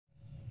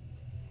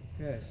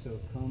Okay, so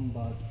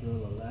combat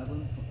drill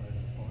 11 for out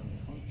of form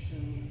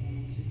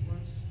function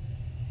sequence.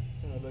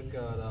 Gonna look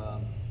at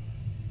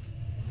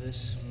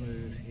this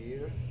move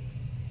here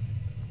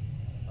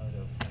out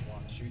of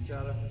one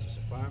kata, which is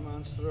a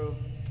fireman's throw.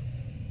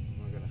 And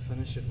we're gonna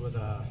finish it with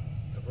a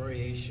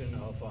variation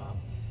of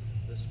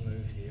this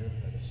move here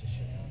out of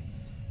Shishan,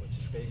 which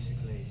is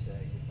basically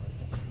say if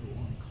I throw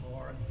one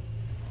card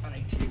and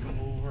I take him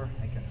over,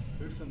 I can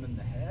hoof him in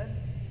the head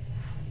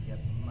and get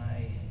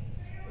my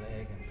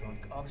leg in front.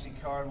 Obviously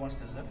card wants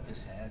to lift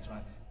his head, so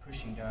I'm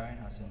pushing down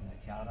as in the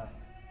kata,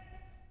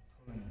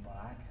 pulling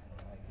back,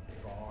 and I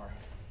can bar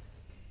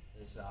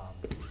his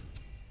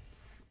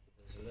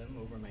limb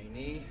over my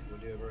knee. We'll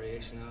do a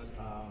variation of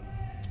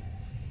that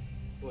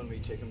when we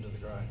take him to the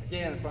ground.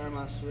 Again, a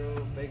fireman's throw,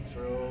 big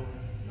throw,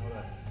 not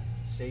a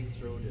safe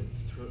throw to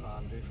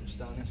do from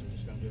standing, so I'm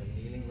just going to do a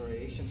kneeling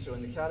variation. So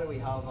in the kata we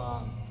have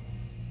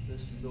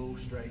this low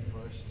strike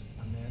first,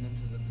 and then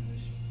into the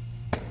position,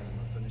 and then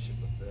we'll finish it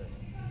with the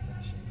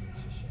finishing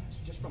position. So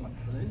just from a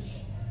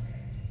clinch,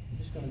 I'm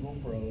just going to go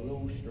for a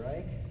low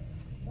strike.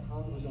 The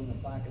hand was on the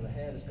back of the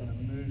head, it's going to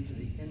move to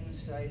the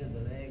inside of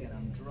the leg, and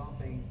I'm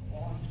dropping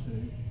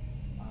onto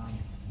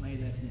my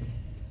left knee.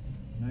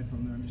 Now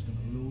from there I'm just going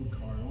to load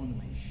card onto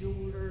my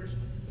shoulders,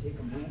 take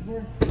him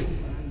over,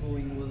 and I'm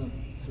going with him.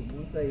 So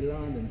once I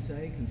land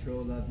inside,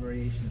 control that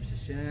variation of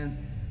Shishan.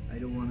 I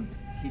don't want him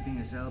keeping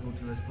his elbow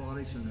to his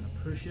body, so I'm going to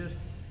push it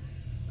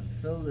and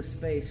fill the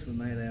space with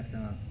my left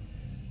hand.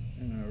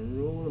 I'm going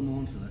to roll him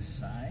onto the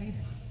side.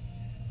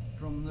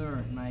 From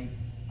there, my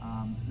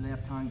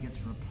left hand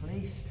gets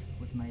replaced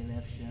with my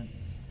left shin.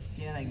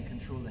 Again, I can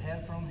control the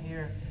head from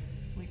here.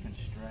 We can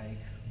strike,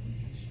 and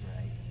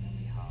then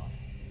we have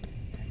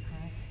head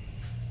crank.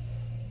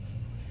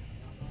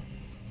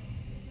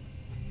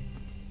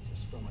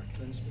 Just from our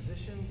clinch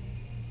position,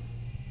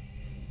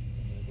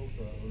 I'm going to go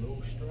for a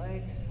low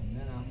strike, and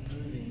then I'm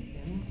moving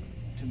in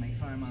to my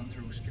fireman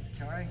throw skip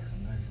carry.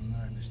 And now from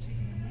there, I'm just taking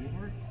him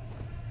over.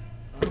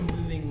 I'm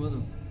moving with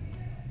him.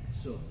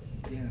 So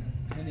again,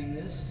 pinning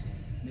this,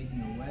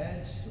 making a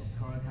wedge, so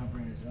Carl can't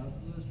bring his elbow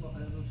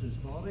to his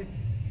body,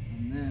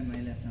 and then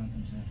my left hand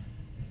comes in.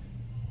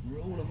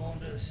 Roll him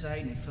onto the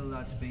side and fill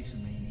that space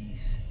with my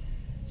knees.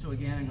 So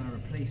again, I'm going to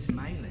replace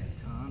my left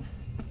hand,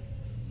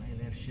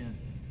 my left shin,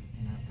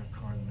 and after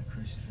Carl in the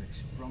crucifix.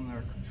 So from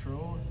there,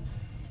 control,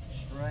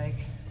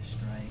 strike,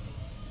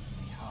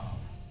 we have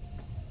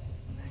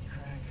neck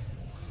crank.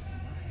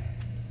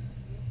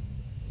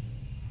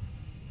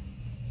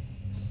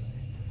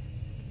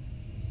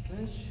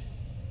 Clinch.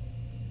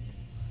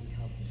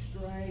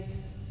 Strike,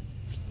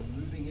 I'm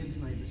moving into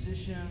my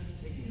position,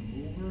 taking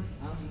him over.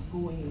 I'm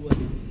going with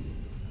him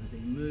as I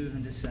move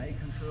into side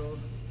control.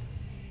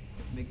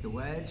 Make the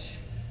wedge,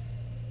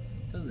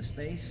 fill the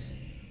space,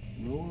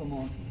 roll him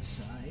onto the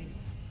side.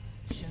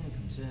 Shin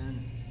comes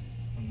in.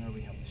 From there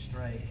we have the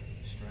strike,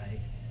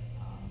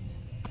 and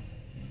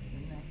the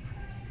neck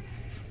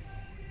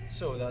crank.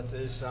 So that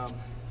is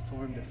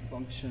form to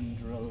function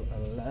drill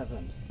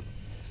 11.